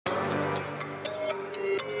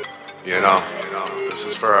This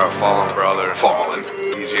is for our fallen brother. Fallen.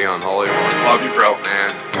 DJ UnHoly one. Love you, bro. Man,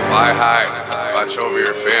 fly high. Watch over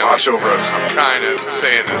your family. Watch over us. I'm kind of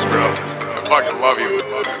saying this, bro. I fucking love you.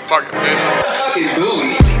 I fucking miss you.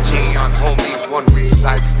 DJ UnHoly one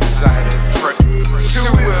resides inside a trip.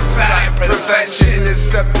 Suicide prevention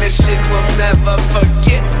is the mission we'll never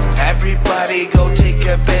forget. Everybody go take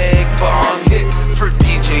a big bong hit for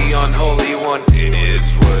DJ UnHoly one. It is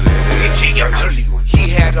what it is. DJ UnHoly one. He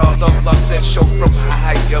had all the love that showed from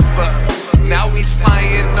high above. Now he's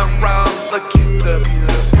flying around. Look at the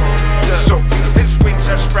beautiful dove. So beautiful. His wings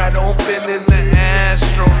are spread open in the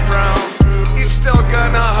astral realm. He's still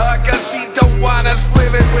gonna hug us. He don't want us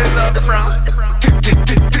living with a frown.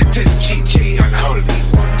 DJ UnHoly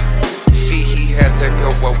one. See, he had to go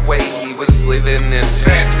away. He was living in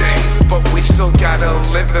Sunday, but we still gotta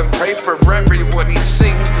live and pray for everyone each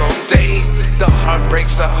single day. The heart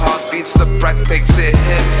breaks, the heart beats, the breath takes it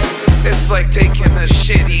hits. It's like taking a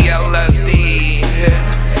shitty LSD hit.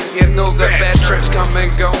 You know the bad trips come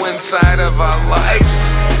and go inside of our lives.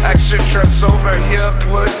 Extra trips over here,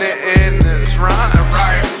 putting it in this rhyme.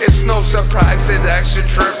 It's no surprise that extra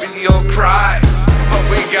trip you'll cry, but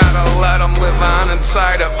we gotta let them live on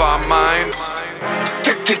inside of our minds.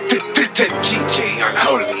 DJ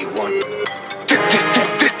UnHoly one. DJ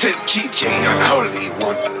UnHoly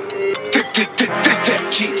one.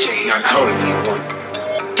 DJ UnHoly one.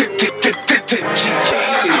 DJ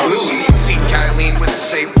UnHoly. See, Kylie would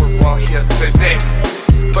say we're all here today,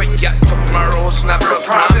 but yet tomorrow's never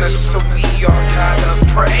promised, so we all gotta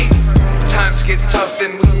pray. Times get tough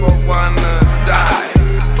and we will wanna die,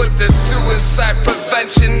 but the suicide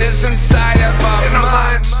prevention is inside of our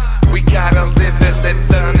minds. We gotta live it, live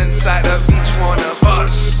down inside of each one of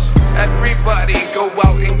us. Everybody go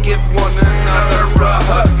out and give one another a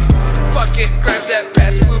hug. Fuck it, grab that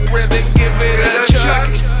passbook ribbon, give it a chug.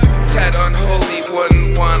 Ted UnHoly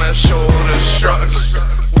wouldn't wanna shoulder shrug.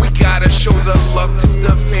 We gotta show the love to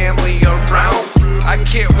the family around. I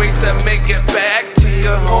can't wait to make it back to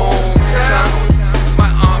your hometown. My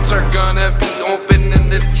arms are gonna be open and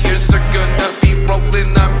the tears are gonna be rolling.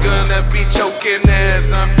 I'm gonna be choking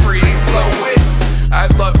as I'm free flowing. I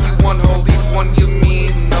love you, UnHoly one, you mean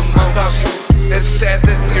the most. It's sad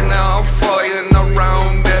that you're now flying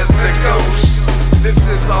around as a ghost. This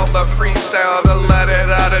is all the freestyle to let it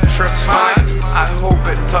out of Trip's mind. I hope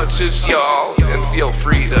it touches y'all and feel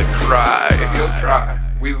free to cry. You'll cry.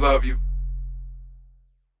 We love you.